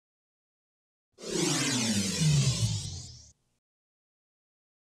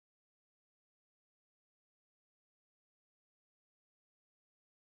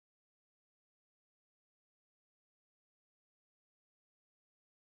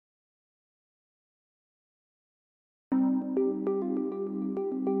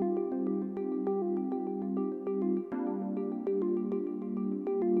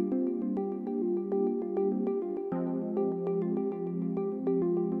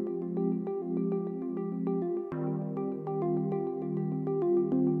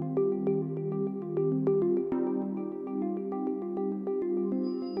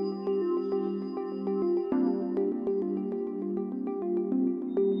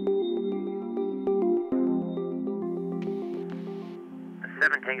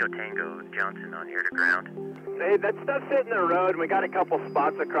7 Tango Tango Johnson on here to ground. Hey, that stuff's hitting the road. We got a couple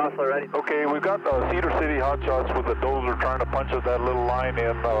spots across already. Okay, we've got Cedar City hotshots with the dozer trying to punch that little line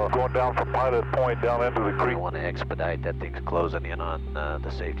in, going down from Pilot Point down into the creek. We want to expedite. That thing's closing in on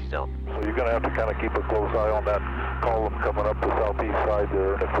the safety zone. So you're going to have to kind of keep a close eye on that column coming up the southeast side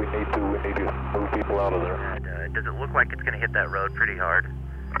there. And if we need to move people out of there. And, does it look like it's going to hit that road pretty hard?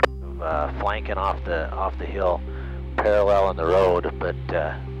 Flanking off the hill, paralleling the road, but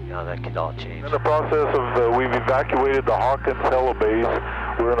that could all change. In the process of, we've evacuated the Hawkins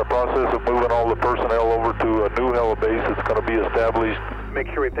helibase. We're in the process of moving all the personnel over to a new helibase that's going to be established. Make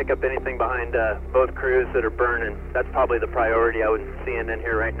sure we pick up anything behind both crews that are burning. That's probably the priority I was seeing in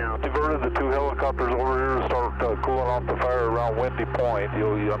here right now. Diverted the 2 helicopters over here to start cooling off the fire around Windy Point.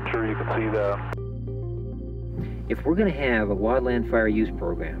 I'm sure you can see that. If we're going to have a wildland fire use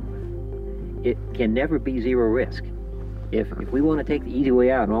program, it can never be zero risk. If we want to take the easy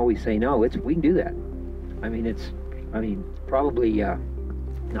way out and always say no, we can do that. I mean, probably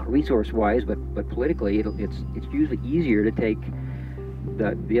not resource-wise, but politically, it's usually easier to take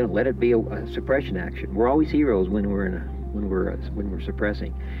let it be a suppression action. We're always heroes when we're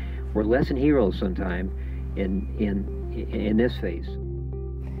suppressing. We're less than heroes sometime in this phase.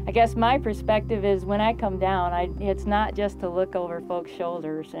 I guess my perspective is when I come down, it's not just to look over folks'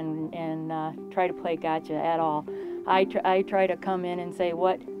 shoulders and try to play gotcha at all. I try to come in and say,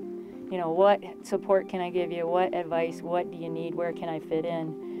 what support can I give you? What advice? What do you need? Where can I fit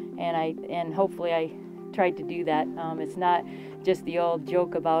in? And hopefully I tried to do that. It's not just the old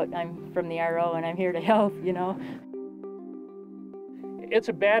joke about I'm from the RO and I'm here to help, It's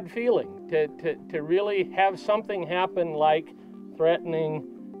a bad feeling to really have something happen like threatening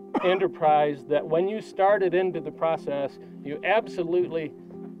enterprise that when you started into the process, you absolutely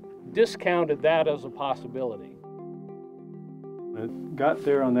discounted that as a possibility. It got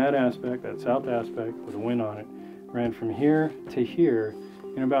there on that aspect, that south aspect with a wind on it, ran from here to here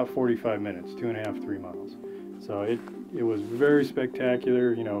in about 45 minutes, 2.5, 3 miles. So it was very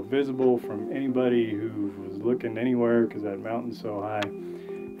spectacular, visible from anybody who was looking anywhere because that mountain's so high.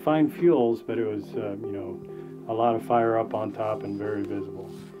 Fine fuels, but it was, a lot of fire up on top and very visible.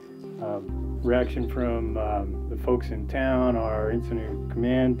 Reaction from the folks in town, our incident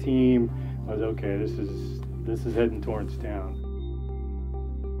command team was, okay, this is heading towards town.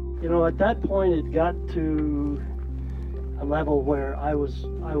 At that point it got to a level where I was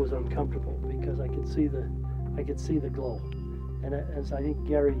uncomfortable because I could see the glow, and as I think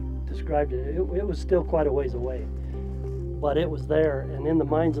Gary described it, it was still quite a ways away, but it was there, and in the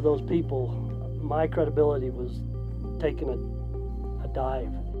minds of those people, my credibility was taking a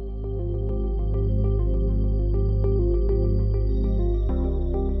dive.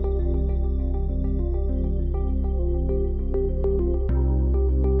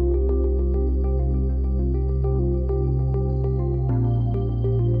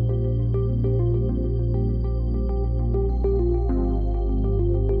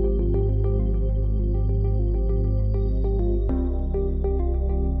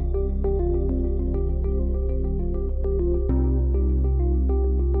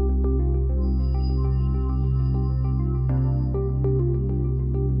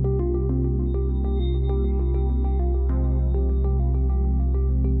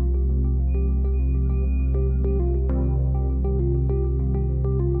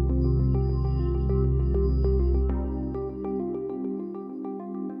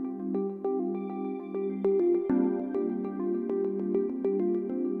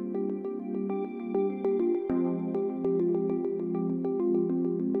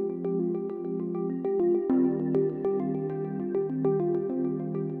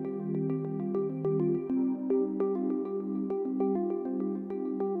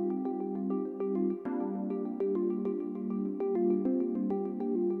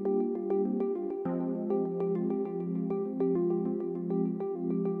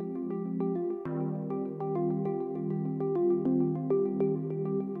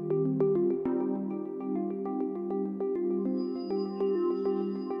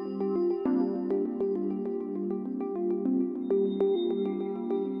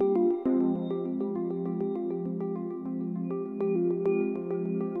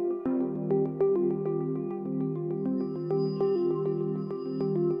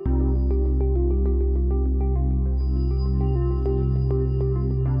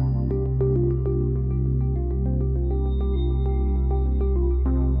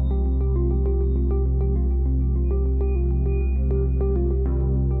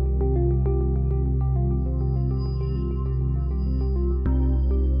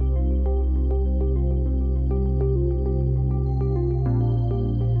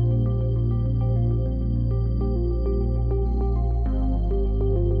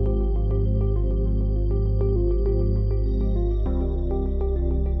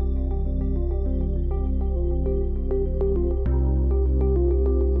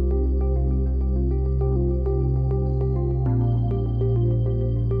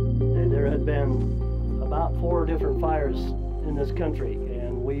 country,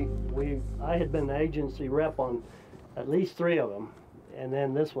 and I had been the agency rep on at least 3 of them, and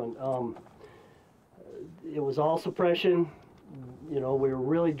then this one. It was all suppression. You know, we were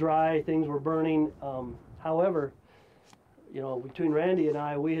really dry, things were burning. However, you know, between Randy and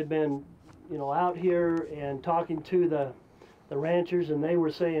I, we had been, you know, out here and talking to the ranchers, and they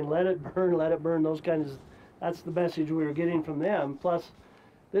were saying, let it burn, those kinds of, that's the message we were getting from them. Plus,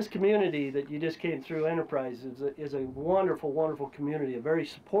 this community that you just came through, Enterprise, is a wonderful, wonderful community, a very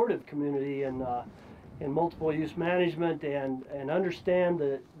supportive community in multiple use management, and understand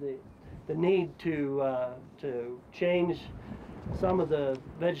the need to change some of the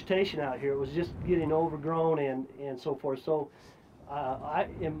vegetation out here. It was just getting overgrown and so forth. So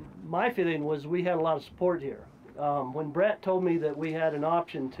my feeling was we had a lot of support here. When Brett told me that we had an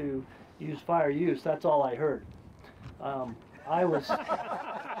option to use fire use, that's all I heard. I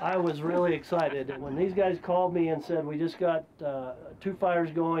was really excited. And when these guys called me and said, we just got 2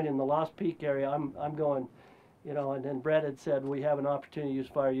 fires going in the Lost Peak area, I'm going, you know, and then Brett had said, we have an opportunity to use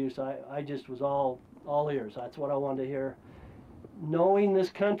fire use. I just was all ears. That's what I wanted to hear. Knowing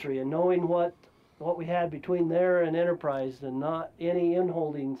this country and knowing what we had between there and Enterprise, and not any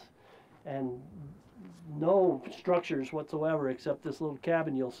inholdings and no structures whatsoever except this little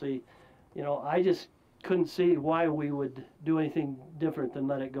cabin you'll see, you know, I just couldn't see why we would do anything different than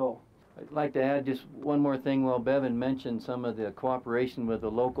let it go. I'd like to add just one more thing. While Bevan mentioned some of the cooperation with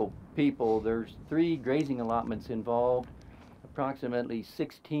the local people, there's 3 grazing allotments involved, approximately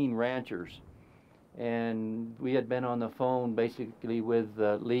 16 ranchers. And we had been on the phone basically with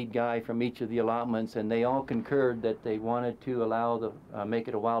the lead guy from each of the allotments, and they all concurred that they wanted to allow make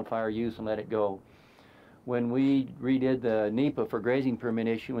it a wildfire use and let it go. When we redid the NEPA for grazing permit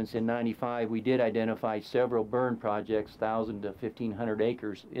issuance in '95, we did identify several burn projects, 1,000 to 1,500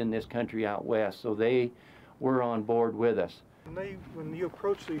 acres in this country out west, so they were on board with us. When you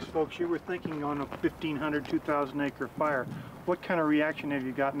approached these folks, you were thinking on a 1,500, 2,000 acre fire. What kind of reaction have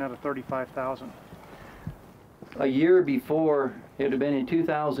you gotten out of 35,000? A year before, it would have been in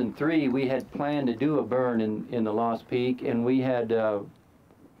 2003, we had planned to do a burn in the Lost Peak, and we had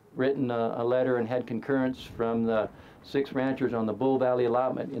written a letter and had concurrence from the 6 ranchers on the Bull Valley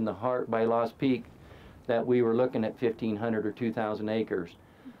allotment in the heart by Lost Peak that we were looking at 1,500 or 2,000 acres.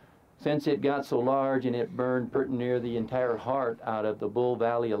 Since it got so large and it burned pretty near the entire heart out of the Bull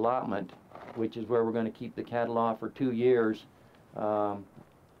Valley allotment, which is where we're going to keep the cattle off for 2 years,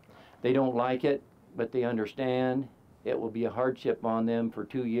 they don't like it, but they understand it will be a hardship on them for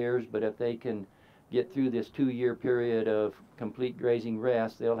 2 years, but if they can get through this 2-year period of complete grazing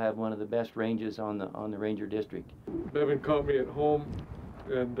rest, they'll have one of the best ranges on the Ranger District. Bevan caught me at home,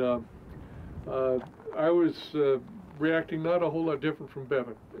 and I was reacting not a whole lot different from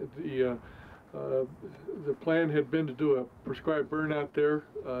Bevan. The plan had been to do a prescribed burn out there.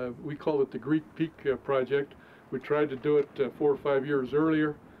 We called it the Greek Peak project. We tried to do it 4 or 5 years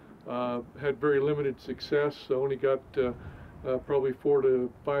earlier. Had very limited success, so only got probably 400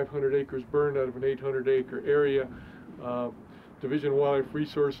 to 500 acres burned out of an 800-acre area. Division of Wildlife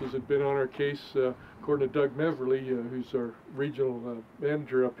Resources had been on our case, according to Doug Meverly, who's our regional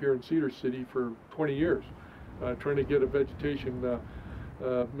manager up here in Cedar City, for 20 years, trying to get a vegetation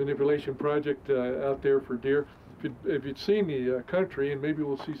manipulation project out there for deer. If you'd seen the country, and maybe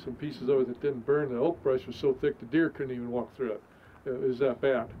we'll see some pieces of it that didn't burn, the oak brush was so thick the deer couldn't even walk through it. It was that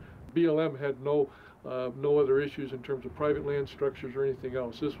bad. BLM had no other issues in terms of private land structures or anything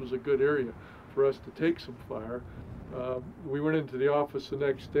else. This was a good area for us to take some fire. We went into the office the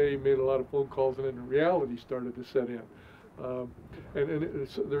next day, made a lot of phone calls, and then reality started to set in.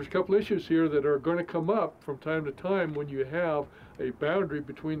 There's a couple issues here that are going to come up from time to time when you have a boundary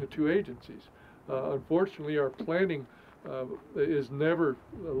between the 2 agencies. Unfortunately, our planning is never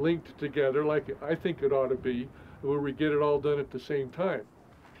linked together like I think it ought to be, where we get it all done at the same time.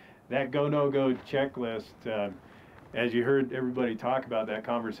 That go, no-go checklist, as you heard everybody talk about that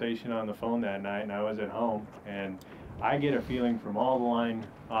conversation on the phone that night, and I was at home, and I get a feeling from all the line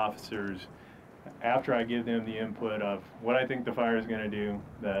officers after I give them the input of what I think the fire is going to do,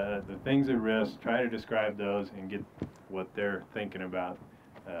 the things at risk, try to describe those and get what they're thinking about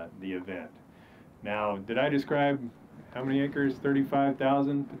the event. Now, did I describe how many acres?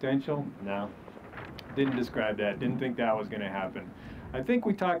 35,000 potential? No, didn't describe that, didn't think that was going to happen. I think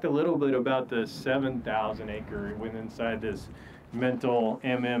we talked a little bit about the 7,000 acre within inside this mental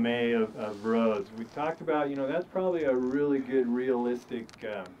MMA of roads. We talked about, you know, that's probably a really good realistic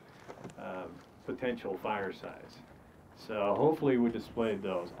potential fire size. So hopefully we displayed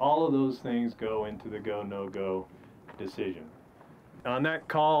those. All of those things go into the go, no-go decision. on that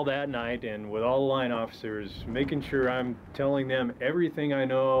call that night and with all the line officers, making sure I'm telling them everything I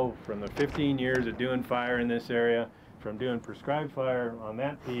know from the 15 years of doing fire in this area, from doing prescribed fire on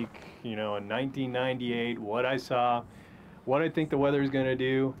that peak, you know, in 1998, what I saw, what I think the weather is going to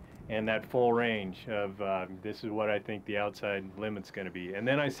do, and that full range of this is what I think the outside limit's going to be. And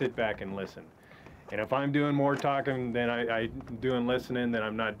then I sit back and listen. And if I'm doing more talking than I doing listening, then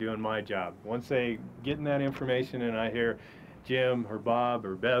I'm not doing my job. Once they get in that information and I hear Jim or Bob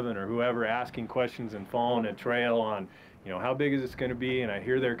or Bevan or whoever asking questions and following a trail on, you know, how big is this going to be, and I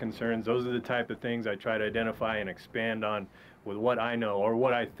hear their concerns, those are the type of things I try to identify and expand on with what I know or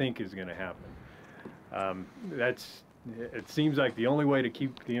what I think is going to happen. It seems like the only way to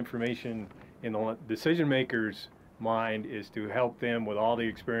keep the information in the decision maker's mind is to help them with all the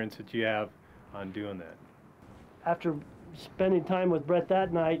experience that you have on doing that. After spending time with Brett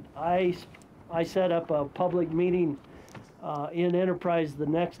that night, I set up a public meeting in Enterprise the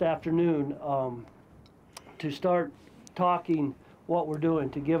next afternoon to start talking what we're doing,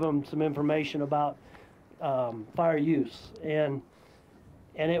 to give them some information about fire use. And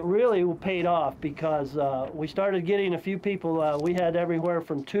it really paid off because we started getting a few people. We had everywhere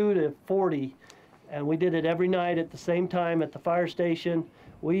from 2 to 40, and we did it every night at the same time at the fire station.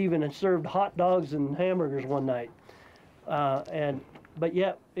 We even served hot dogs and hamburgers one night. But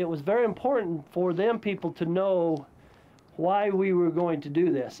yet, it was very important for them people to know why we were going to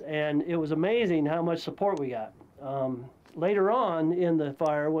do this. And it was amazing how much support we got. Later on in the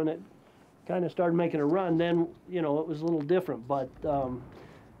fire, when it kind of started making a run, then, you know, it was a little different. But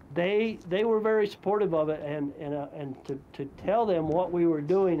they were very supportive of it, and to tell them what we were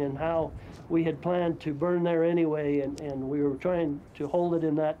doing and how we had planned to burn there anyway, and we were trying to hold it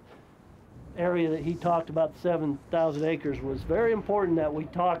in that area that he talked about, 7,000 acres, was very important that we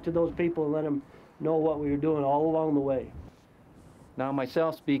talk to those people and let them know what we were doing all along the way. Now,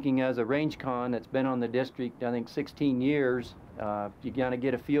 myself speaking as a range con that's been on the district, I think 16 years, you gotta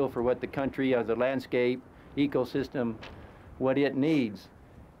get a feel for what the country as a landscape, ecosystem, what it needs.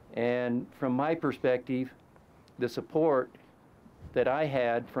 And from my perspective, the support that I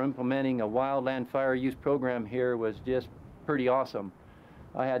had for implementing a wildland fire use program here was just pretty awesome.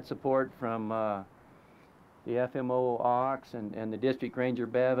 I had support from the FMO Ox and the District Ranger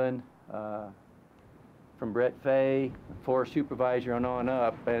Bevan, from Brett Fay, Forest Supervisor, and on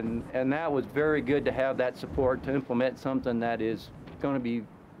up. And that was very good to have that support to implement something that is going to be,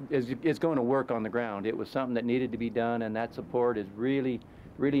 is going to work on the ground. It was something that needed to be done, and that support is really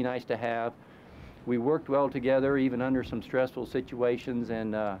nice to have. We worked well together, even under some stressful situations,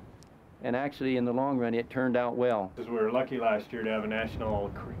 and actually in the long run it turned out well. We were lucky last year to have a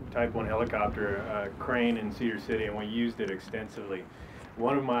national Type 1 helicopter crane in Cedar City, and we used it extensively.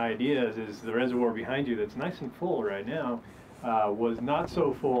 One of my ideas is the reservoir behind you that's nice and full right now was not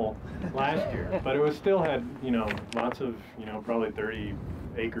so full last year, but it was still had, you know, lots of, you know, probably 30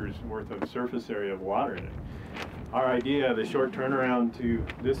 acres worth of surface area of water in it. Our idea, the short turnaround to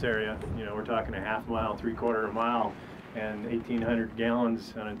this area, you know, we're talking a half mile, 3/4 mile, and 1,800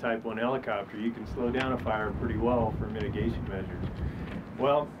 gallons on a Type 1 helicopter, you can slow down a fire pretty well for mitigation measures.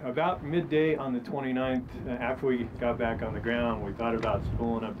 Well, about midday on the 29th, after we got back on the ground, we thought about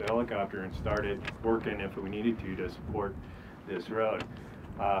spooling up the helicopter and started working if we needed to support this road.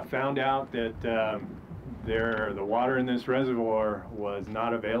 Found out that the water in this reservoir was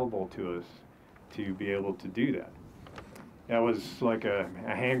not available to us to be able to do that. That was like a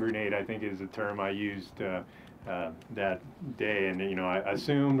hand grenade, I think is the term I used that day. And, you know, I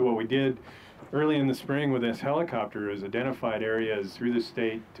assumed what we did early in the spring with this helicopter is identified areas through the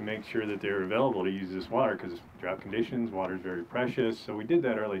state to make sure that they're available to use this water, because drought conditions, water is very precious. So we did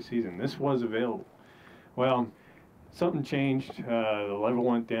that early season. This was available. Well, something changed. The level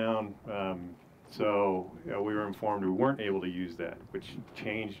went down. So we were informed we weren't able to use that, which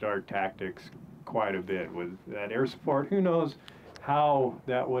changed our tactics quite a bit. With that air support, who knows how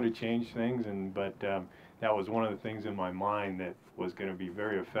that would have changed things, but that was one of the things in my mind that was going to be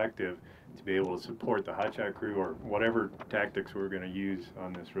very effective to be able to support the hotshot crew or whatever tactics we were going to use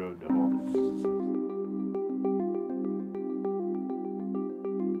on this road to hold it.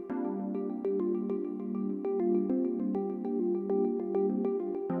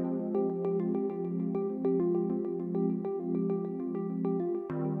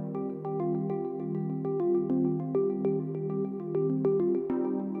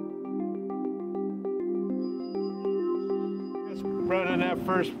 Running that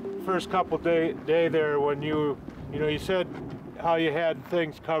first couple day there, when you said how you had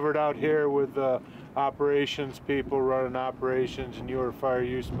things covered out here with operations people running operations, and you were fire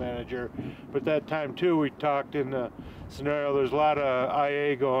use manager. But that time too, we talked in the scenario, there's a lot of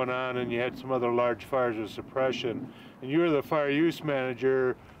IA going on, and you had some other large fires with suppression, and you were the fire use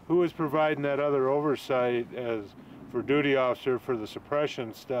manager. Who was providing that other oversight as for duty officer for the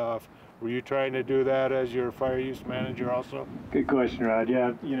suppression stuff? Were you trying to do that as your fire use manager also? Good question, Rod.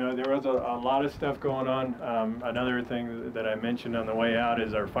 Yeah, you know, there was a lot of stuff going on. Another thing that I mentioned on the way out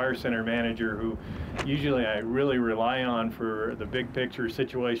is our fire center manager, who usually I really rely on for the big picture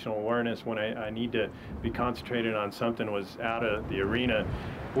situational awareness when I need to be concentrated on something, was out of the arena.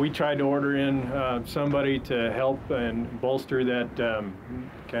 We tried to order in somebody to help and bolster that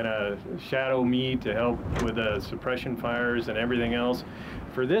kind of shadow me to help with the suppression fires and everything else.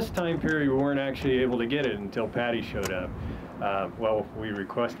 For this time period, we weren't actually able to get it until Patty showed up. Well, we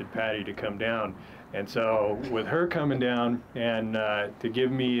requested Patty to come down. And so with her coming down and to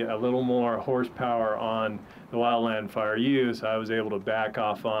give me a little more horsepower on the wildland fire use, I was able to back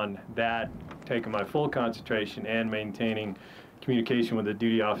off on that, taking my full concentration and maintaining communication with the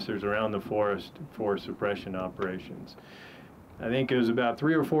duty officers around the forest for suppression operations. I think it was about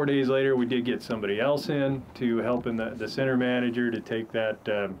 3 or 4 days later, we did get somebody else in to help in the center manager to take that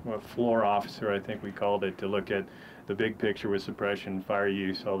floor officer, I think we called it, to look at the big picture with suppression, fire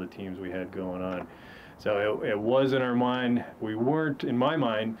use, all the teams we had going on. So it was in our mind. We weren't, in my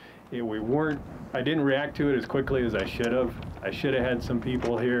mind, I didn't react to it as quickly as I should have. I should have had some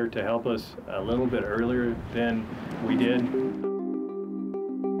people here to help us a little bit earlier than we did.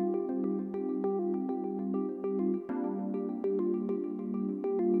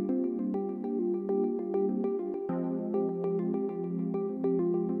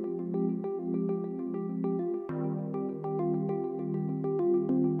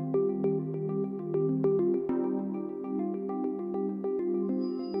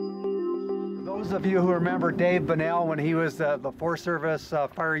 Those of you who remember Dave Bunnell when he was the Forest Service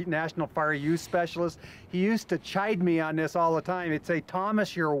National Fire Use Specialist, he used to chide me on this all the time. He'd say,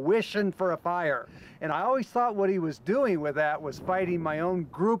 "Thomas, you're wishing for a fire." And I always thought what he was doing with that was fighting my own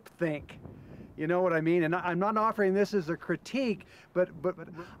groupthink. You know what I mean? And I'm not offering this as a critique, but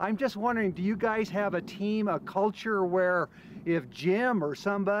I'm just wondering, do you guys have a team, a culture where if Jim or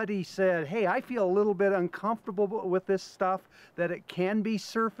somebody said, "Hey, I feel a little bit uncomfortable with this stuff," that it can be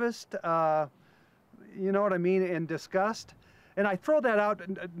surfaced, you know what I mean, and discussed? And I throw that out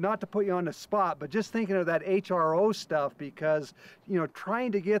not to put you on the spot, but just thinking of that HRO stuff, because, you know,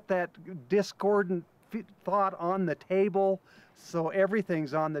 trying to get that discordant thought on the table so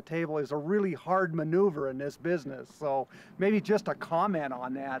everything's on the table is a really hard maneuver in this business. So maybe just a comment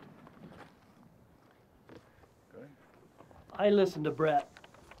on that. I listen to Brett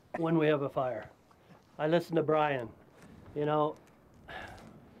when we have a fire. I listen to Brian. You know,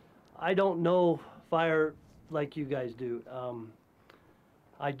 I don't know fire like you guys do.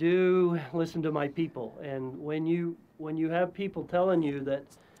 I do listen to my people, and when you have people telling you that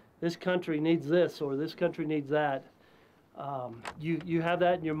this country needs this or this country needs that, you have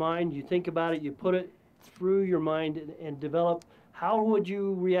that in your mind, you think about it, you put it through your mind and develop how would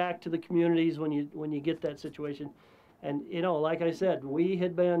you react to the communities when you get that situation. And you know, like I said, we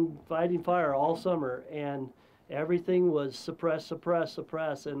had been fighting fire all summer and everything was suppress, suppress,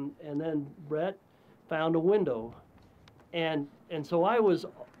 suppress, and then Brett found a window, and so I was,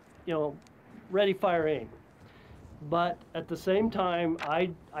 you know, ready, fire, aim. But at the same time,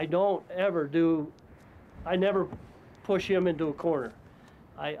 I never push him into a corner.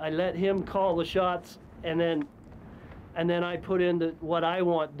 I let him call the shots, and then I put in what I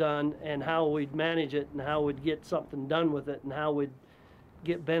want done and how we'd manage it and how we'd get something done with it and how we'd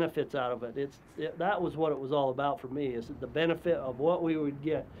get benefits out of it. That was what it was all about for me, is the benefit of what we would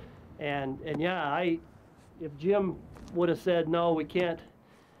get. And yeah, if Jim would have said, "No, we can't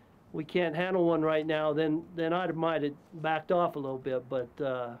handle one right now," then I might have backed off a little bit, but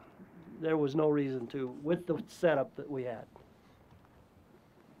there was no reason to with the setup that we had.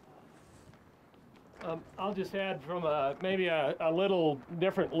 I'll just add from maybe a little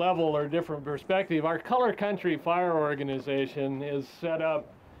different level or different perspective. Our Color Country Fire Organization is set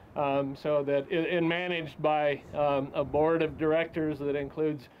up so that and managed by a board of directors that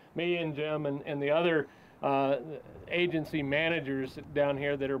includes me and Jim and the other agency managers down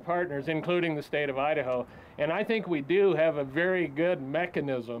here that are partners, including the state of Idaho. And I think we do have a very good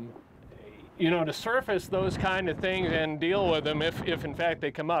mechanism, you know, to surface those kind of things and deal with them if in fact they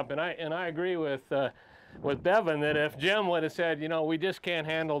come up. And I agree with Bevan that if Jim would have said, you know, we just can't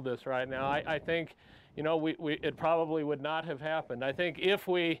handle this right now, I think, you know, it probably would not have happened. I think if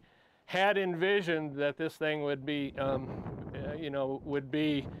we had envisioned that this thing would be, would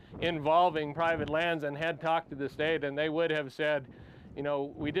be involving private lands and had talked to the state, and they would have said,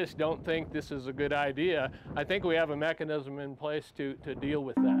 we just don't think this is a good idea. I think we have a mechanism in place to deal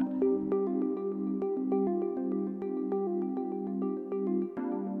with that.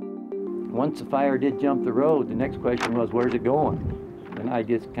 Once the fire did jump the road, the next question was, where's it going? And I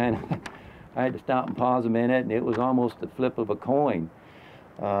just I had to stop and pause a minute, and it was almost the flip of a coin.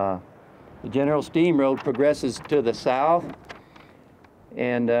 The General Steam Road progresses to the south,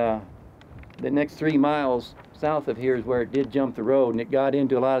 and the next 3 miles south of here is where it did jump the road, and it got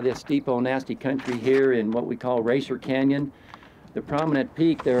into a lot of this steep old nasty country here in what we call Racer Canyon. The prominent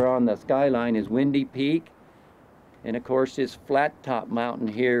peak there on the skyline is Windy Peak, and of course this flat top mountain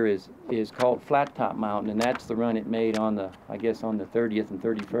here is called Flat Top Mountain, and that's the run it made on the, I guess, on the 30th and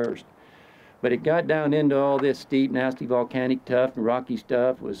 31st. But it got down into all this steep, nasty volcanic tuff and rocky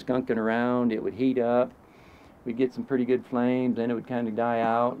stuff. It was skunking around. It would heat up. We'd get some pretty good flames, then it would kind of die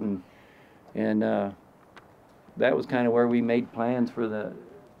out, and that was kind of where we made plans for the,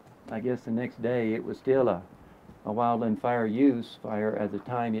 I guess, the next day. It was still a wildland fire use fire at the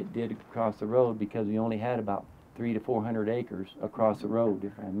time it did across the road, because we only had about 300 to 400 acres across the road,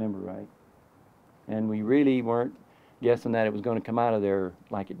 if I remember right. And we really weren't guessing that it was going to come out of there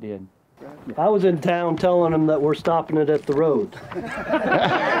like it did. I was in town telling them that we're stopping it at the road.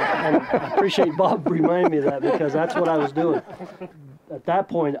 And I appreciate Bob reminding me of that, because that's what I was doing. At that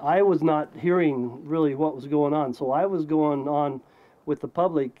point, I was not hearing really what was going on. So I was going on with the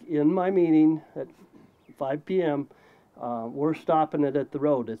public in my meeting at 5 p.m. We're stopping it at the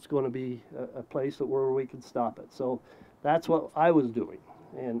road. It's going to be a place where we can stop it. So that's what I was doing.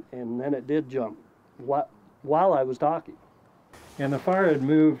 And then it did jump while I was talking. And the fire had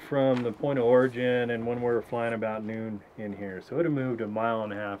moved from the point of origin, and when we were flying about noon in here. So it had moved 1.5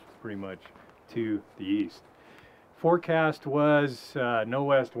 miles pretty much to the east. Forecast was no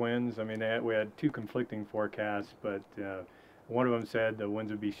west winds. I mean, we had two conflicting forecasts, but one of them said the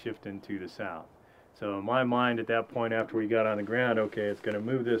winds would be shifting to the south. So in my mind at that point, after we got on the ground, okay, it's going to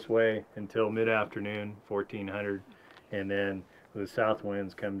move this way until mid-afternoon, 1400, and then the south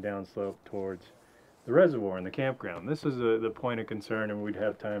winds come down slope towards the reservoir and the campground. This is the point of concern, and we'd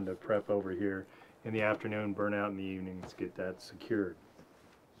have time to prep over here in the afternoon, burn out in the evenings, get that secured.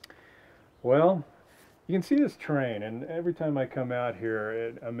 Well, you can see this terrain, and every time I come out here,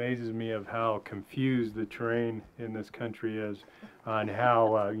 it amazes me of how confused the terrain in this country is, on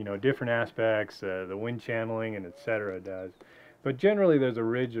how different aspects, the wind channeling and etc. does. But generally, there's a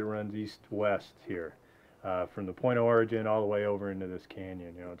ridge that runs east-west here, from the point of origin all the way over into this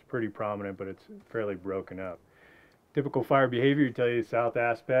canyon. It's pretty prominent, but it's fairly broken up. Typical fire behavior would tell you south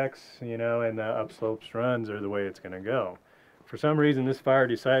aspects, and the upslopes runs are the way it's going to go. For some reason, this fire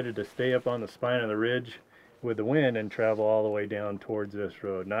decided to stay up on the spine of the ridge with the wind and travel all the way down towards this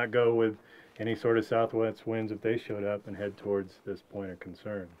road, not go with any sort of southwest winds if they showed up, and head towards this point of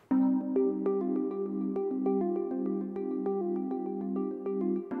concern.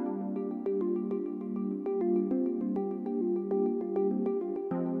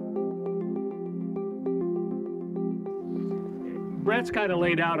 Brett's kind of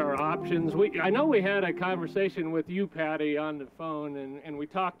laid out our options. I know we had a conversation with you, Patty, on the phone, and we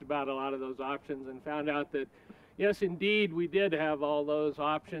talked about a lot of those options and found out that, yes, indeed, we did have all those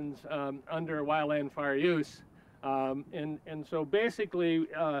options under wildland fire use. And so basically,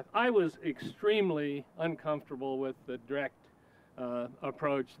 I was extremely uncomfortable with the direct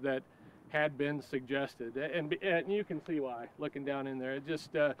approach that had been suggested. And you can see why, looking down in there. It just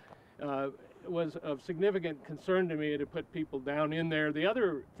was of significant concern to me to put people down in there. The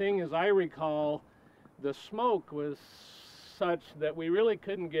other thing, as I recall, the smoke was such that we really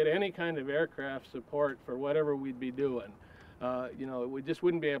couldn't get any kind of aircraft support for whatever we'd be doing. We just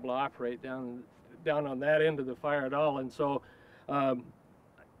wouldn't be able to operate down on that end of the fire at all. And so,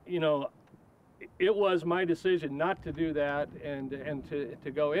 it was my decision not to do that and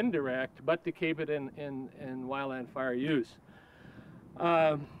to go indirect, but to keep it in wildland fire use.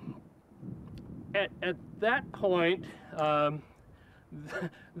 At that point,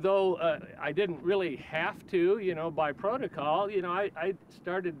 though I didn't really have to, by protocol, I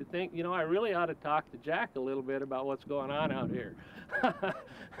started to think, I really ought to talk to Jack a little bit about what's going on out here.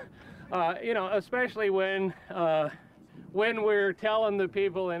 Especially when we're telling the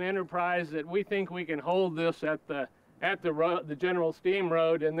people in Enterprise that we think we can hold this at the General Steam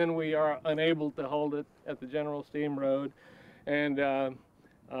Road, and then we are unable to hold it at the General Steam Road. And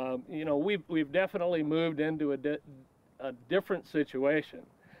we've definitely moved into a different situation,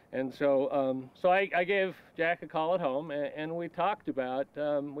 and so I gave Jack a call at home, and we talked about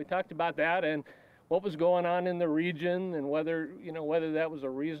that, and what was going on in the region and whether that was a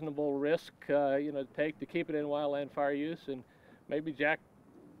reasonable risk to take to keep it in wildland fire use. And maybe Jack,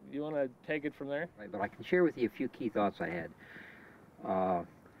 you want to take it from there? Right, but I can share with you a few key thoughts I had.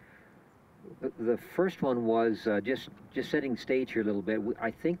 The first one was just setting the stage here a little bit.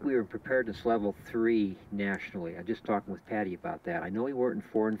 I think we were in preparedness level 3 nationally. I just talking with Patty about that. I know we weren't in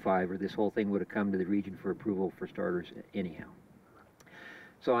 4 and 5, or this whole thing would have come to the region for approval for starters anyhow.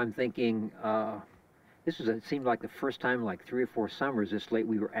 So I'm thinking it seemed like the first time, like 3 or 4 summers this late,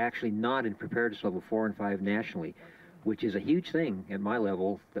 we were actually not in preparedness level 4 and 5 nationally, which is a huge thing at my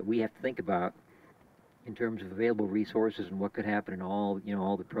level that we have to think about in terms of available resources and what could happen and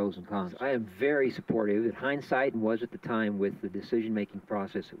all the pros and cons. I am very supportive, in hindsight, and was at the time, with the decision-making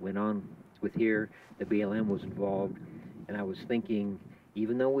process that went on with here. The BLM was involved, and I was thinking,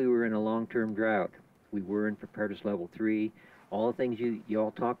 even though we were in a long-term drought, we were in preparedness level 3, all the things you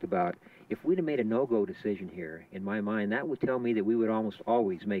all talked about. If we'd have made a no-go decision here, in my mind, that would tell me that we would almost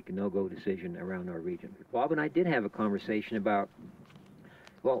always make a no-go decision around our region. Bob and I did have a conversation about,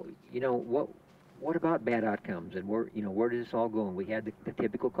 well, what about bad outcomes, and where does this all go? And we had the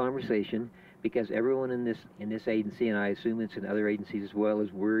typical conversation, because everyone in this agency, and I assume it's in other agencies as well,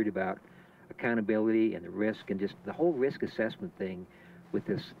 is worried about accountability and the risk and just the whole risk assessment thing with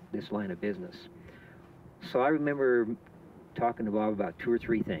this line of business. So I remember talking to Bob about 2 or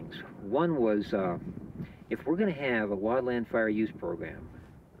 3 things. One was, if we're going to have a wildland fire use program,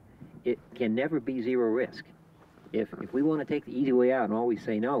 it can never be zero risk. If we want to take the easy way out and always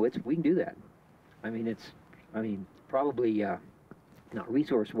say no, we can do that. I mean, probably not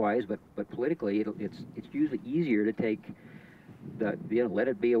resource-wise, but politically, it's usually easier to take let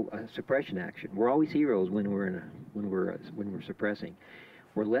it be a suppression action. We're always heroes when we're suppressing.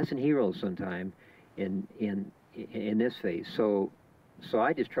 We're less than heroes sometime in this phase. So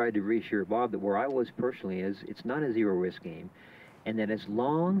I just tried to reassure Bob that where I was personally is it's not a zero risk game, and that as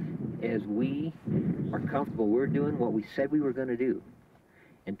long as we are comfortable we're doing what we said we were going to do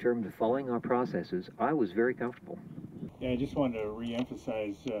in terms of following our processes, I was very comfortable. Yeah, I just wanted to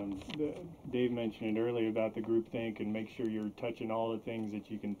re-emphasize, Dave mentioned it earlier about the groupthink and make sure you're touching all the things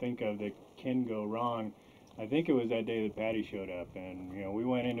that you can think of that can go wrong. I think it was that day that Patty showed up, and we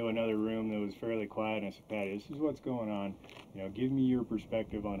went into another room that was fairly quiet, and I said, Patty, this is what's going on. Give me your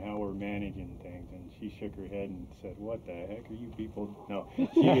perspective on how we're managing things. And she shook her head and said, what the heck are you people? No,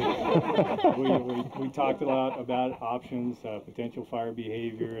 we talked a lot about options, potential fire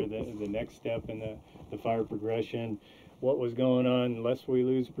behavior, the next step in the fire progression, what was going on, lest we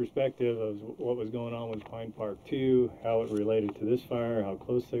lose perspective of what was going on with Pine Park 2, how it related to this fire, how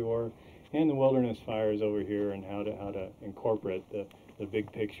close they were, and the wilderness fires over here, and how to incorporate the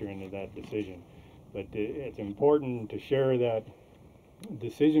big picture into that decision. But it's important to share that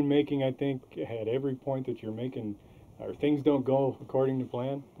decision making, I think, at every point that you're making, or things don't go according to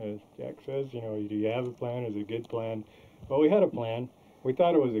plan. As Jack says, do you have a plan? Is it a good plan? Well, we had a plan. We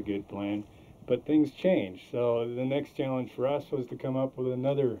thought it was a good plan, but things change. So the next challenge for us was to come up with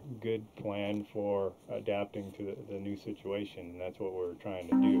another good plan for adapting to the new situation, and that's what we're trying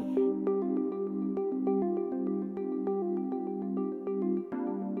to do.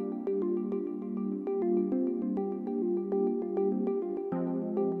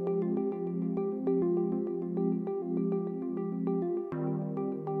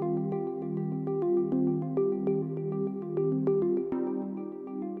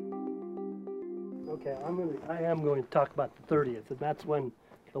 Okay, I am going to talk about the 30th, and that's when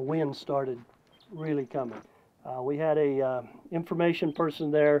the wind started really coming. We had a information person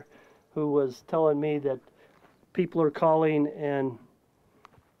there who was telling me that people are calling and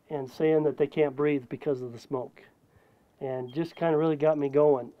saying that they can't breathe because of the smoke, and just kind of really got me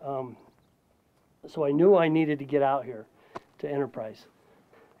going. So I knew I needed to get out here to Enterprise.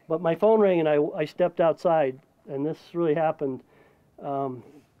 But my phone rang, and I stepped outside, and this really happened.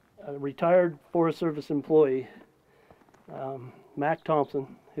 A retired Forest Service employee, Mac Thompson,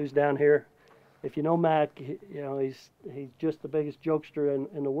 who's down here. If you know Mac, he's just the biggest jokester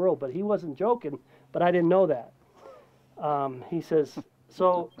in the world, but he wasn't joking, but I didn't know that. He says,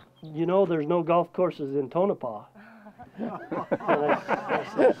 so, there's no golf courses in Tonopah. I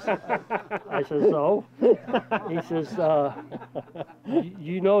said, so? He says,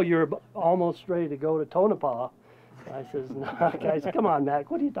 you're almost ready to go to Tonopah. I says, no, guys, come on,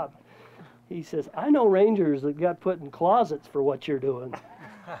 Mac, what are you talking about? He says, I know rangers that got put in closets for what you're doing.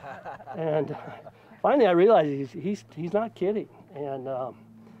 And finally I realized he's not kidding. And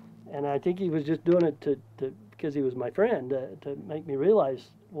I think he was just doing it to because he was my friend, to make me realize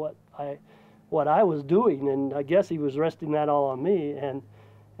what I was doing. And I guess he was resting that all on me. And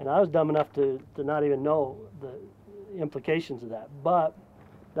And I was dumb enough to not even know the implications of that. But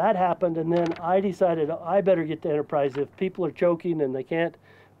that happened, and then I decided I better get to Enterprise. If people are choking and they can't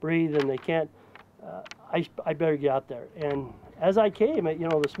breathe and they can't, I better get out there. And as I came, you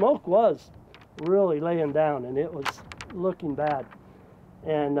know, the smoke was really laying down, and it was looking bad.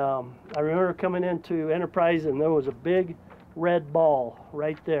 And I remember coming into Enterprise, and there was a big red ball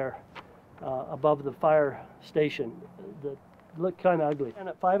right there above the fire station that looked kind of ugly. And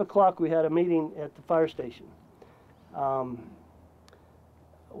at 5 o'clock, we had a meeting at the fire station.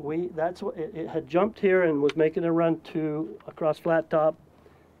 It had jumped here and was making a run to across Flat Top.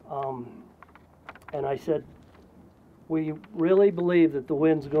 And I said, we really believe that the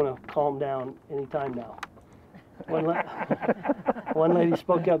wind's going to calm down anytime now. One lady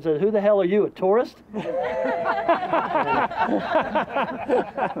spoke up and said, "Who the hell are you, a tourist?" And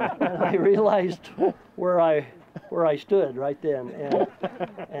I realized where I stood right then,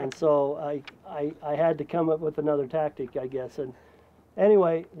 and so I had to come up with another tactic, I guess. And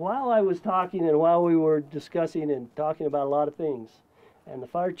anyway, while I was talking and while we were discussing and talking about a lot of things, and the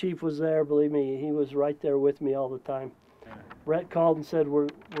fire chief was there, believe me, he was right there with me all the time. Brett called and said, we're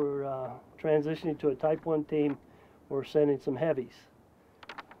transitioning to a Type 1 team. We're sending some heavies.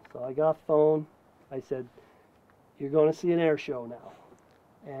 So I got off the phone. I said, you're going to see an air show now.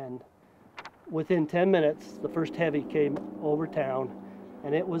 And within 10 minutes, the first heavy came over town,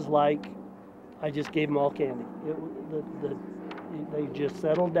 and it was like I just gave them all candy. They just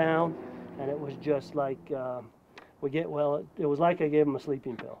settled down, and it was just like it was like I gave them a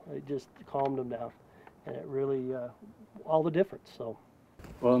sleeping pill. It just calmed them down, and it really all the difference. So,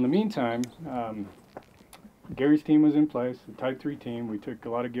 well, in the meantime, Gary's team was in place, the Type 3 team. We took a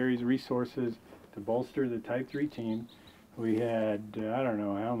lot of Gary's resources to bolster the Type 3 team. We had I don't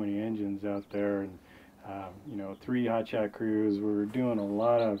know how many engines out there, and you know, 3 hotshot crews. We were doing a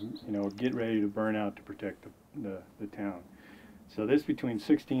lot of, you know, get ready to burn out to protect the town. So this between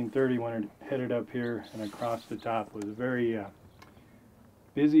 1630 when it headed up here and across the top was a very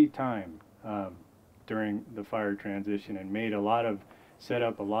busy time during the fire transition, and set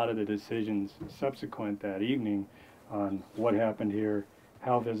up a lot of the decisions subsequent that evening on what happened here,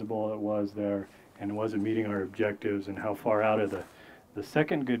 how visible it was there, and was it meeting our objectives, and how far out of the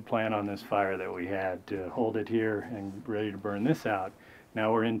second good plan on this fire that we had to hold it here and ready to burn this out.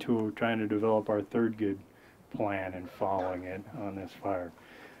 Now we're into trying to develop our third good plan and following it on this fire.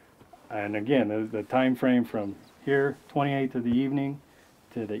 And again, the time frame from here, 28th of the evening,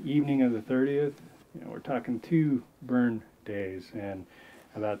 to the evening of the 30th, you know, we're talking 2 burn days and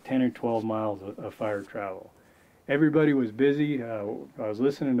about 10 or 12 miles of fire travel. Everybody was busy. I was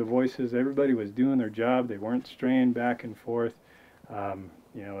listening to voices. Everybody was doing their job. They weren't straying back and forth. You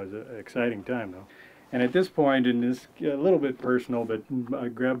know, it was an exciting time though. And at this point, and this a little bit personal, but I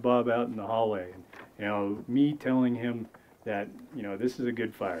grabbed Bob out in the hallway, and you know, me telling him that, you know, this is a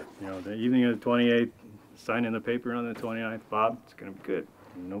good fire. You know, the evening of the 28th, signing the paper on the 29th, Bob, it's going to be good,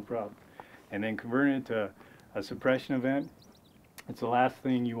 no problem. And then converting it to a suppression event, it's the last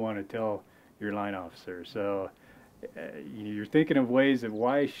thing you want to tell your line officer. So you're thinking of ways of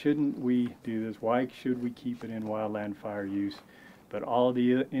why shouldn't we do this? Why should we keep it in wildland fire use? But all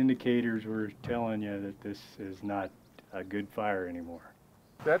the indicators were telling you that this is not a good fire anymore.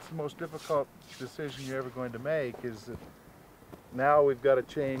 That's the most difficult decision you're ever going to make, is that now we've got to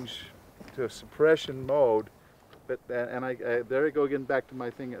change to a suppression mode. But there I go again back to my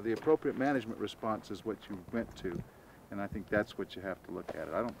thing, the appropriate management response is what you went to. And I think that's what you have to look at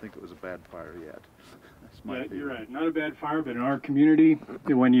it. I don't think it was a bad fire yet. That's my feeling. You're right. Not a bad fire, but in our community,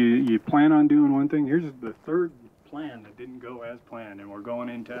 when you plan on doing one thing, here's the third plan that didn't go as planned, and we're going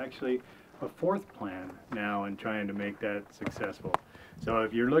into actually a 4th plan now and trying to make that successful. So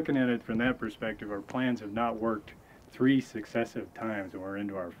if you're looking at it from that perspective, our plans have not worked 3 successive times, and we're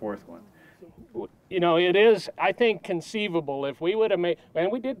into our 4th one. You know, it is, I think, conceivable if we would have made, and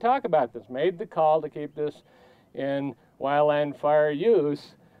we did talk about this, made the call to keep this in wildland fire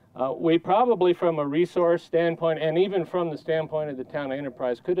use, we probably, from a resource standpoint and even from the standpoint of the town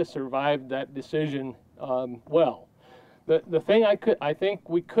enterprise, could have survived that decision well. The thing I think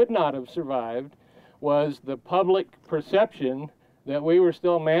we could not have survived was the public perception that we were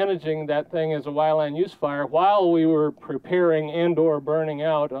still managing that thing as a wildland use fire while we were preparing and or burning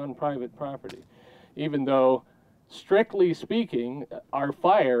out on private property. Even though, strictly speaking, our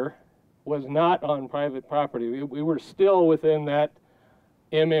fire was not on private property. We were still within that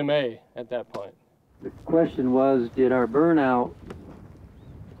MMA at that point. The question was, did our burnout,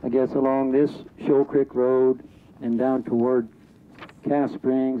 I guess, along this Shoal Creek Road and down toward Cass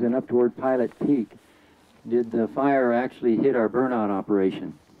Springs and up toward Pilot Peak, did the fire actually hit our burnout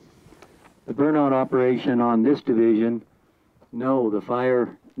operation? the burnout operation on this division, no, the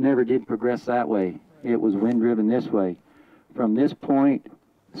fire never did progress that way. It was wind driven this way. From this point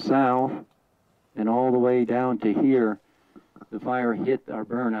south and all the way down to here, the fire hit our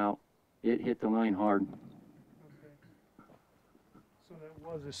burnout. It hit the line hard. So that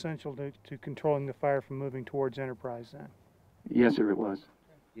was essential to controlling the fire from moving towards Enterprise then? Yes, sir, it was.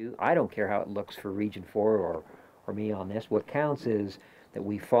 I don't care how it looks for Region 4 or me on this. What counts is that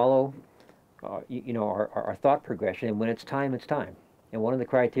we follow our thought progression, and when it's time, it's time. And one of the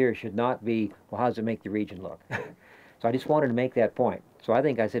criteria should not be, well, how does it make the region look? So I just wanted to make that point. So I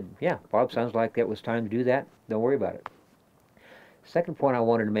think I said, yeah, Bob, sounds like it was time to do that. Don't worry about it. Second point I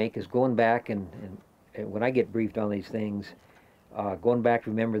wanted to make is going back, and when I get briefed on these things, going back,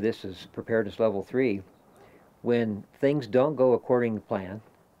 remember this is preparedness level 3. When things don't go according to plan,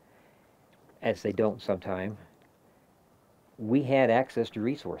 as they don't sometime, we had access to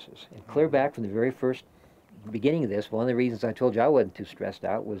resources. And clear back from the very first beginning of this, one of the reasons I told you I wasn't too stressed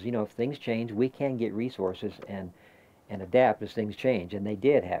out was, if things change, we can get resources and adapt as things change, and they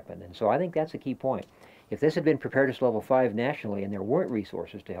did happen. And so I think that's a key point. If this had been preparedness level 5 nationally and there weren't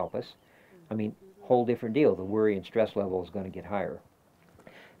resources to help us, I mean, whole different deal. The worry and stress level is going to get higher.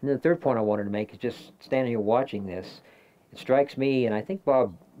 And then the third point I wanted to make is just standing here watching this, it strikes me, and I think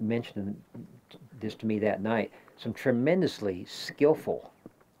Bob mentioned this to me that night, some tremendously skillful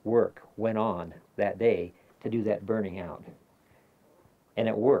work went on that day to do that burning out. And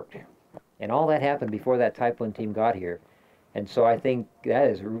it worked. And all that happened before that Type 1 team got here. And so I think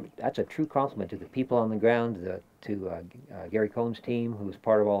that's a true compliment to the people on the ground, to Gary Cohn's team, who was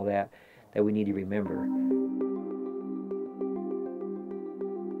part of all that we need to remember.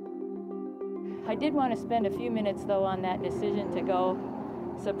 I did want to spend a few minutes, though, on that decision to go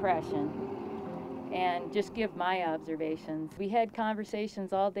suppression and just give my observations. We had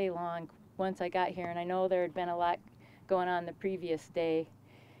conversations all day long once I got here, and I know there had been a lot going on the previous day.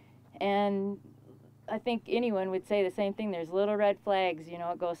 And I think anyone would say the same thing. There's little red flags,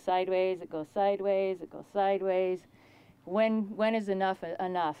 it goes sideways, it goes sideways, it goes sideways. When is enough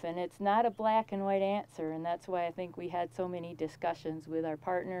enough? And it's not a black and white answer, and that's why I think we had so many discussions with our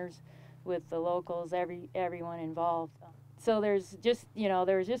partners, with the locals, everyone involved. So there's just,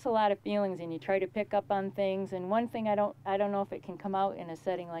 there's just a lot of feelings, and you try to pick up on things. And one thing I don't know if it can come out in a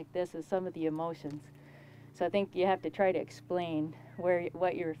setting like this is some of the emotions. So I think you have to try to explain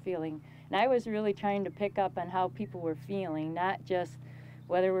what you're feeling. And I was really trying to pick up on how people were feeling, not just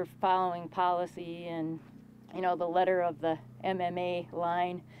whether we're following policy and, the letter of the MMA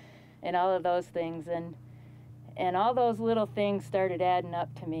line and all of those things. And all those little things started adding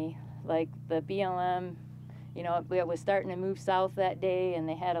up to me, like the BLM, it was starting to move south that day, and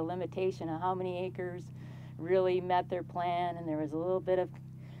they had a limitation of how many acres really met their plan, and there was a little bit of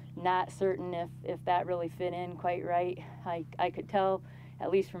not certain if that really fit in quite right. I could tell,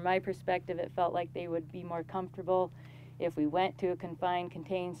 at least from my perspective, it felt like they would be more comfortable if we went to a confined,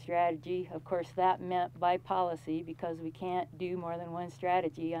 contained strategy. Of course, that meant by policy, because we can't do more than one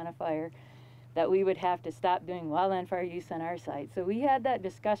strategy on a fire, that we would have to stop doing wildland fire use on our site. So we had that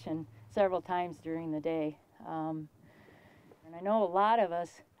discussion several times during the day. And I know a lot of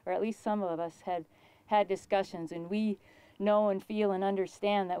us, or at least some of us, had discussions, and we know and feel and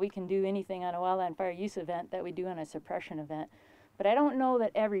understand that we can do anything on a wildland fire use event that we do on a suppression event. But I don't know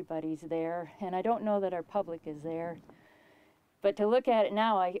that everybody's there, and I don't know that our public is there. But to look at it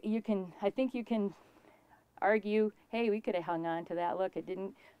now, I think you can argue, hey, we could have hung on to that. Look, it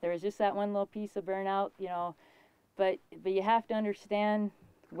didn't, there was just that one little piece of burnout, but you have to understand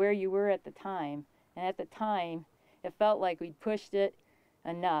where you were at the time. And at the time, it felt like we'd pushed it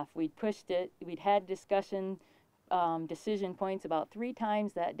enough. We'd pushed it, we'd had decision points about 3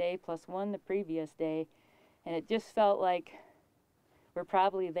 times that day, plus 1 the previous day. And it just felt like we're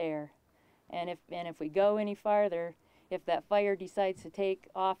probably there. And if we go any farther, if that fire decides to take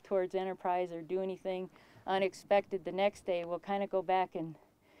off towards Enterprise or do anything unexpected the next day, we'll kind of go back. And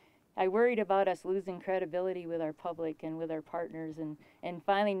I worried about us losing credibility with our public and with our partners, and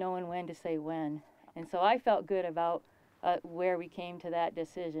finally knowing when to say when. And so I felt good about where we came to that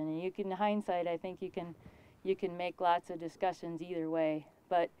decision. And you can, in hindsight, I think you can make lots of discussions either way.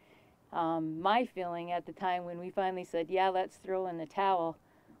 But my feeling at the time when we finally said, yeah, let's throw in the towel,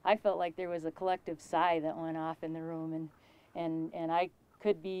 I felt like there was a collective sigh that went off in the room, and I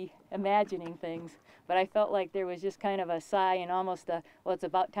could be imagining things, but I felt like there was just kind of a sigh and almost a, well, it's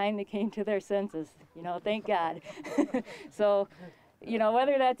about time they came to their senses, thank God. So,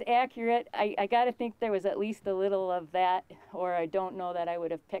 whether that's accurate, I got to think there was at least a little of that, or I don't know that I would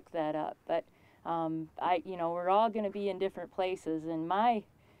have picked that up. But we're all going to be in different places, and my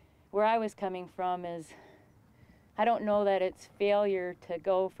where I was coming from is, I don't know that it's failure to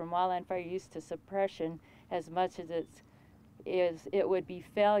go from wildland fire use to suppression as much as it would be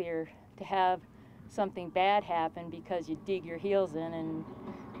failure to have something bad happen because you dig your heels in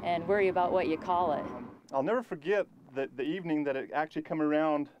and worry about what you call it. I'll never forget the evening that it actually come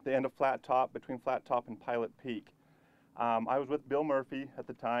around the end of Flat Top, between Flat Top and Pilot Peak. I was with Bill Murphy at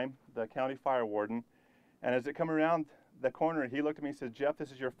the time, the county fire warden, and as it come around the corner, he looked at me and said, "Jeff,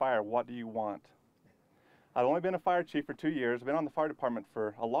 this is your fire. What do you want?" I'd only been a fire chief for 2 years. I've been on the fire department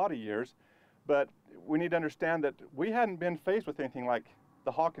for a lot of years, but we need to understand that we hadn't been faced with anything like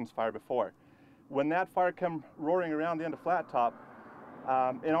the Hawkins fire before. When that fire come roaring around the end of Flat Top,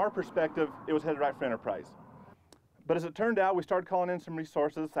 in our perspective, it was headed right for Enterprise. But as it turned out, we started calling in some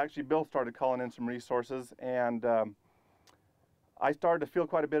resources. Actually, Bill started calling in some resources, and I started to feel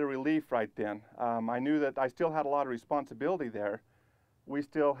quite a bit of relief right then. I knew that I still had a lot of responsibility there. We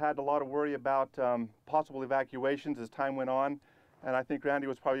still had a lot of worry about possible evacuations as time went on, and I think Randy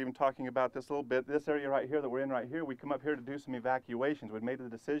was probably even talking about this a little bit. This area right here that we're in right here, we come up here to do some evacuations. We'd made the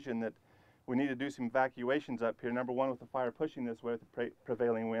decision that we need to do some evacuations up here. Number one, with the fire pushing this way with the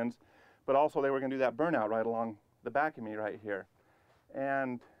prevailing winds, but also they were going to do that burnout right along the back of me right here.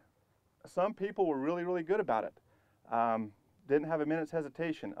 And some people were really, really good about it. Didn't have a minute's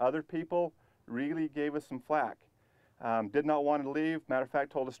hesitation. Other people really gave us some flack. Did not want to leave. Matter of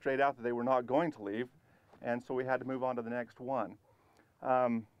fact, told us straight out that they were not going to leave. And so we had to move on to the next one.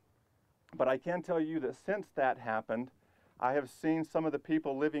 But I can tell you that since that happened, I have seen some of the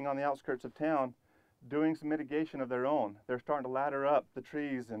people living on the outskirts of town doing some mitigation of their own. They're starting to ladder up the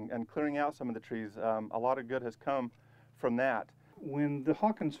trees and clearing out some of the trees. A lot of good has come from that. When the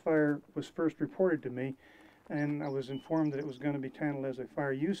Hawkins fire was first reported to me, and I was informed that it was going to be handled as a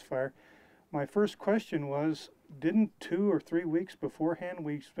fire use fire, my first question was, didn't 2 or 3 weeks beforehand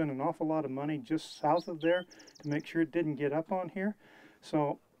we spent an awful lot of money just south of there to make sure it didn't get up on here?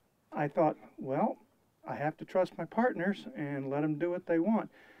 So I thought, well, I have to trust my partners and let them do what they want.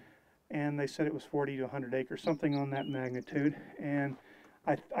 And they said it was 40 to 100 acres, something on that magnitude. And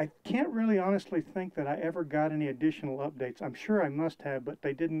I can't really honestly think that I ever got any additional updates. I'm sure I must have, but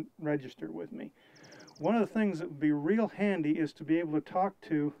they didn't register with me. One of the things that would be real handy is to be able to talk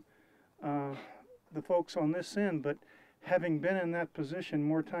to the folks on this end, but having been in that position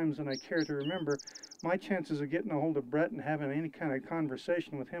more times than I care to remember, my chances of getting a hold of Brett and having any kind of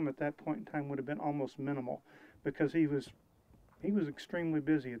conversation with him at that point in time would have been almost minimal, because he was extremely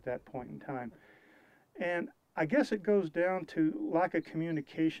busy at that point in time. And I guess it goes down to lack of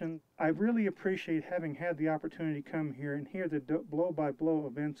communication. I really appreciate having had the opportunity to come here and hear the blow-by-blow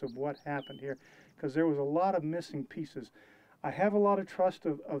events of what happened here, because there was a lot of missing pieces. I have a lot of trust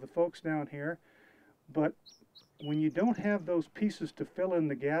of the folks down here, but when you don't have those pieces to fill in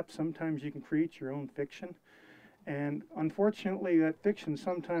the gaps, sometimes you can create your own fiction. And unfortunately, that fiction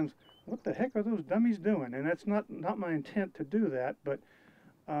sometimes, what the heck are those dummies doing? And that's not my intent to do that, but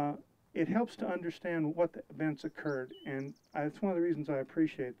it helps to understand what the events occurred. And it's one of the reasons I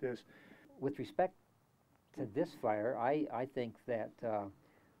appreciate this. With respect to this fire, I think that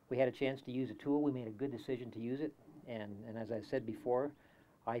we had a chance to use a tool. We made a good decision to use it. And as I said before,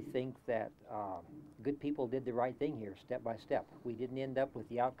 I think that good people did the right thing here, step by step. We didn't end up with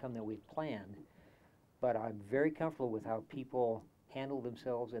the outcome that we planned, but I'm very comfortable with how people handled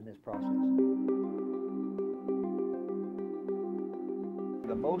themselves in this process.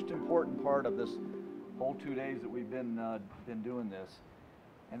 The most important part of this whole 2 days that we've been doing this,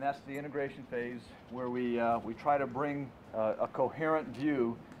 and that's the integration phase, where we try to bring a coherent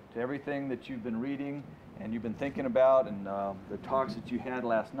view to everything that you've been reading and you've been thinking about, and the talks that you had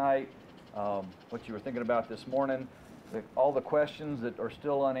last night, what you were thinking about this morning, all the questions that are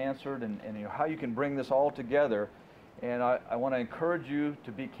still unanswered, and you know, how you can bring this all together. And I want to encourage you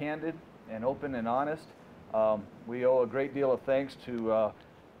to be candid and open and honest. We owe a great deal of thanks to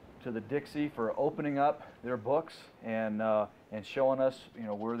the Dixie for opening up their books and showing us, you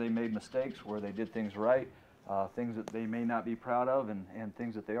know, where they made mistakes, where they did things right, things that they may not be proud of, and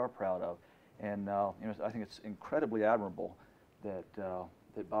things that they are proud of. And you know, I think it's incredibly admirable that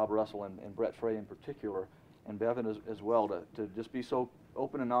that Bob Russell and Brett Frey in particular, and Bevan as well, to just be so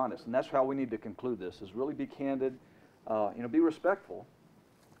open and honest. And that's how we need to conclude this: is really be candid, you know, be respectful.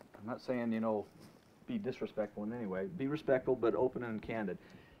 I'm not saying, you know, be disrespectful in any way. Be respectful, but open and candid.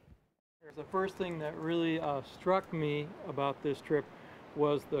 The first thing that really struck me about this trip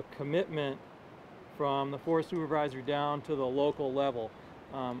was the commitment from the forest supervisor down to the local level.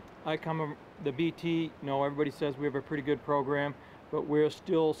 I come from the BT, you know, everybody says we have a pretty good program, but we're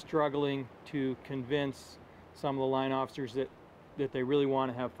still struggling to convince some of the line officers that that they really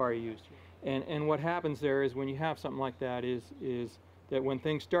want to have fire use. And what happens there is when you have something like that is that when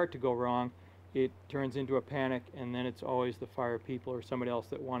things start to go wrong, it turns into a panic, and then it's always the fire people or somebody else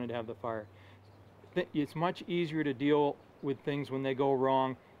that wanted to have the fire. It's much easier to deal with things when they go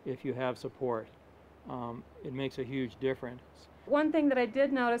wrong if you have support. It makes a huge difference. One thing that I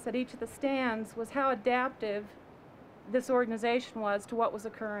did notice at each of the stands was how adaptive this organization was to what was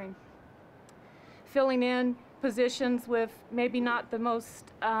occurring. Filling in positions with maybe not the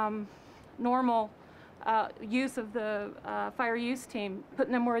most normal use of the fire use team,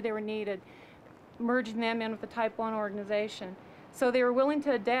 putting them where they were needed, merging them in with the Type 1 organization. So they were willing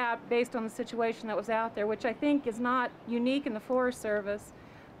to adapt based on the situation that was out there, which I think is not unique in the Forest Service,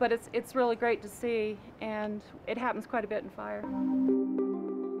 but it's really great to see, and it happens quite a bit in fire.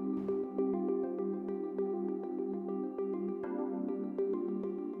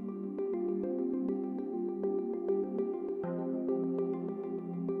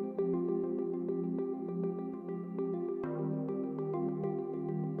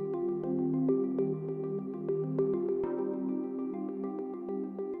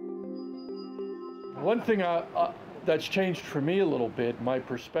 One thing that's changed for me a little bit, my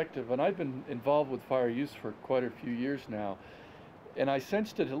perspective, and I've been involved with fire use for quite a few years now, and I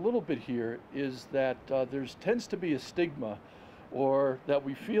sensed it a little bit here, is that there tends to be a stigma, or that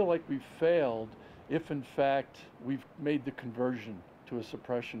we feel like we've failed if in fact we've made the conversion to a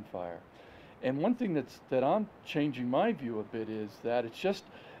suppression fire. And one thing that I'm changing my view a bit is that it's just,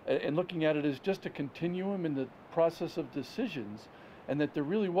 and looking at it as just a continuum in the process of decisions, and that there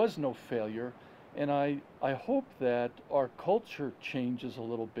really was no failure. And I hope that our culture changes a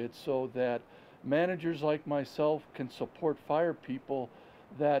little bit so that managers like myself can support fire people,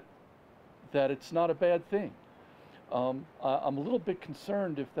 that it's not a bad thing. I'm a little bit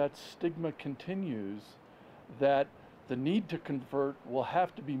concerned if that stigma continues, that the need to convert will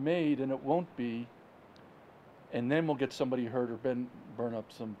have to be made, and it won't be, and then we'll get somebody hurt or burn up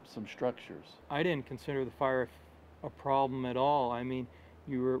some structures. I didn't consider the fire a problem at all. I mean,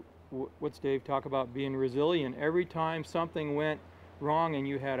 what's Dave talk about being resilient? Every time something went wrong and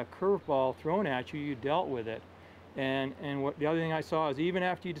you had a curveball thrown at you, you dealt with it. And the other thing I saw is even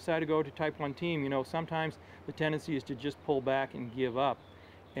after you decide to go to Type 1 team, you know, sometimes the tendency is to just pull back and give up.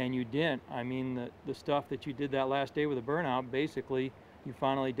 And you didn't. I mean, the stuff that you did that last day with a burnout, basically, you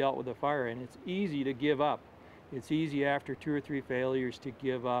finally dealt with the fire. And it's easy to give up. It's easy after 2 or 3 failures to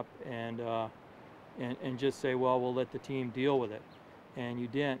give up and just say, well, we'll let the team deal with it. And you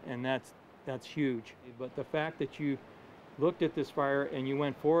didn't, and that's huge. But the fact that you looked at this fire and you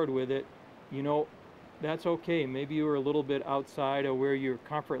went forward with it, you know, that's okay. Maybe you were a little bit outside of where your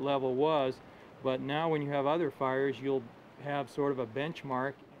comfort level was, but now when you have other fires, you'll have sort of a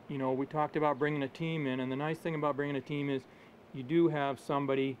benchmark. You know, we talked about bringing a team in, and the nice thing about bringing a team is you do have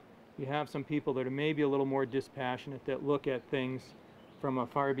somebody, you have some people that are maybe a little more dispassionate, that look at things from a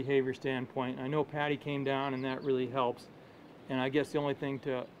fire behavior standpoint. I know Patty came down, and that really helps. And I guess the only thing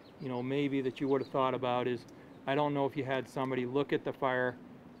to, you know, maybe that you would have thought about is, I don't know if you had somebody look at the fire,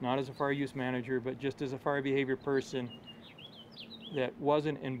 not as a fire use manager, but just as a fire behavior person that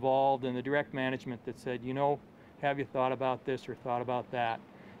wasn't involved in the direct management, that said, you know, have you thought about this or thought about that?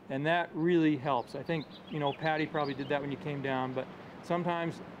 And that really helps. I think, you know, Patty probably did that when you came down, but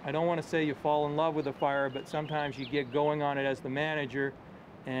sometimes, I don't want to say you fall in love with the fire, but sometimes you get going on it as the manager,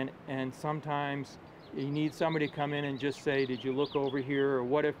 and sometimes you need somebody to come in and just say, did you look over here, or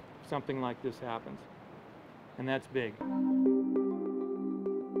what if something like this happens? And that's big.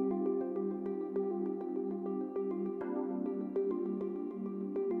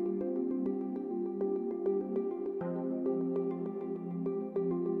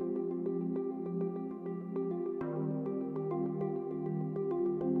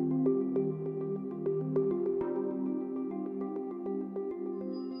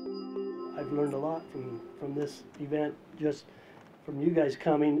 I've learned a lot from this event, just from you guys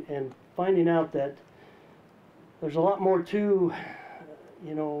coming and finding out that there's a lot more to,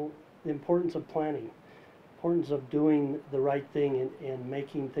 you know, the importance of planning, importance of doing the right thing and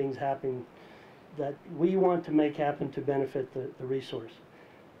making things happen that we want to make happen to benefit the resource.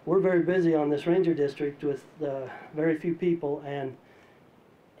 We're very busy on this ranger district with very few people, and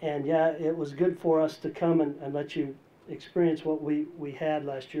yeah, it was good for us to come and let you experience what we had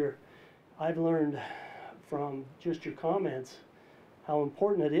last year. I've learned from just your comments how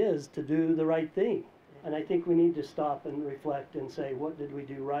important it is to do the right thing. And I think we need to stop and reflect and say, what did we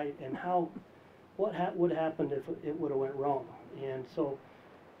do right, and what would happen if it would have went wrong. And so,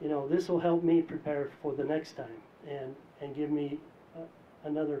 you know, this will help me prepare for the next time and give me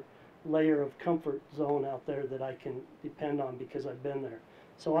another layer of comfort zone out there that I can depend on because I've been there.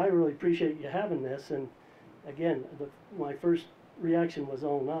 So I really appreciate you having this, and again, my first reaction was,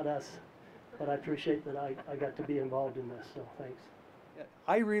 oh, not us, but I appreciate that I got to be involved in this, so thanks.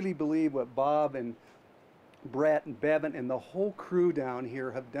 I really believe what Bob and Brett and Bevan and the whole crew down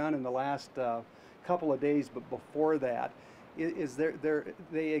here have done in the last couple of days, but before that, is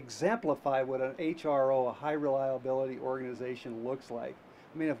they exemplify what an HRO, a high reliability organization, looks like.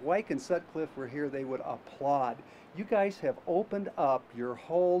 I mean, if Wyke and Sutcliffe were here, they would applaud. You guys have opened up your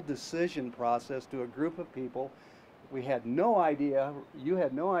whole decision process to a group of people. We had no idea, you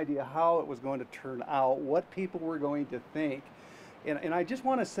had no idea how it was going to turn out, what people were going to think. And I just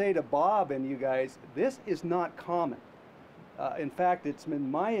want to say to Bob and you guys, this is not common. In fact, it's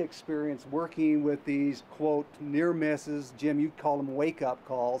been my experience working with these, quote, near misses, Jim, you call them wake-up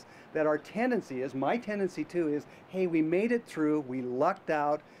calls, that our tendency is, my tendency too is, hey, we made it through, we lucked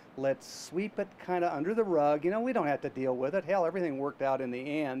out, let's sweep it kind of under the rug. You know, we don't have to deal with it. Hell, everything worked out in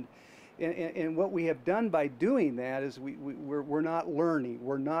the end. And what we have done by doing that is we're not learning.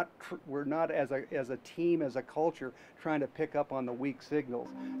 We're not as a team, as a culture, trying to pick up on the weak signals.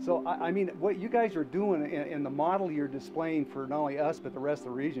 So I mean, what you guys are doing and the model you're displaying for not only us but the rest of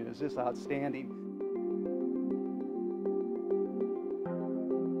the region is just outstanding.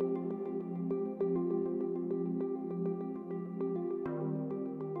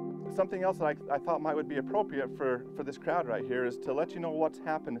 Something else that I thought would be appropriate for this crowd right here is to let you know what's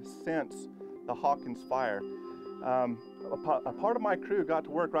happened since the Hawkins fire. A part of my crew got to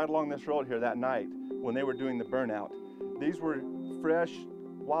work right along this road here that night when they were doing the burnout. These were fresh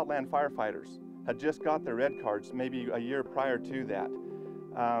wildland firefighters, had just got their red cards maybe a year prior to that.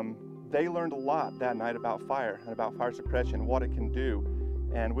 They learned a lot that night about fire and about fire suppression, what it can do.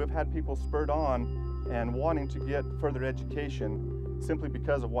 And we've had people spurred on and wanting to get further education simply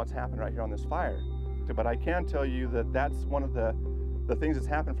because of what's happened right here on this fire. But I can tell you that that's one of the things that's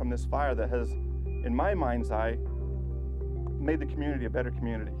happened from this fire that has, in my mind's eye, made the community a better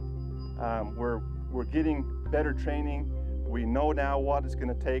community. We're getting better training. We know now what it's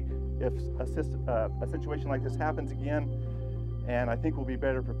going to take if a situation like this happens again, and I think we'll be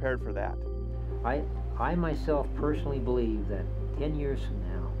better prepared for that. I myself personally believe that 10 years from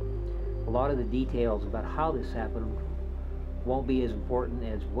now, a lot of the details about how this happened won't be as important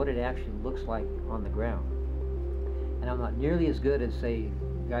as what it actually looks like on the ground. And I'm not nearly as good as, say,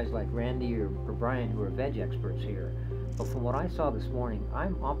 guys like Randy or Brian who are veg experts here. But from what I saw this morning,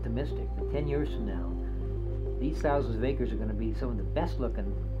 I'm optimistic that 10 years from now, these thousands of acres are going to be some of the best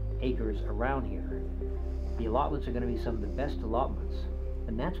looking acres around here. The allotments are going to be some of the best allotments.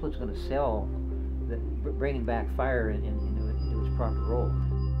 And that's what's going to sell, bringing back fire into its proper role.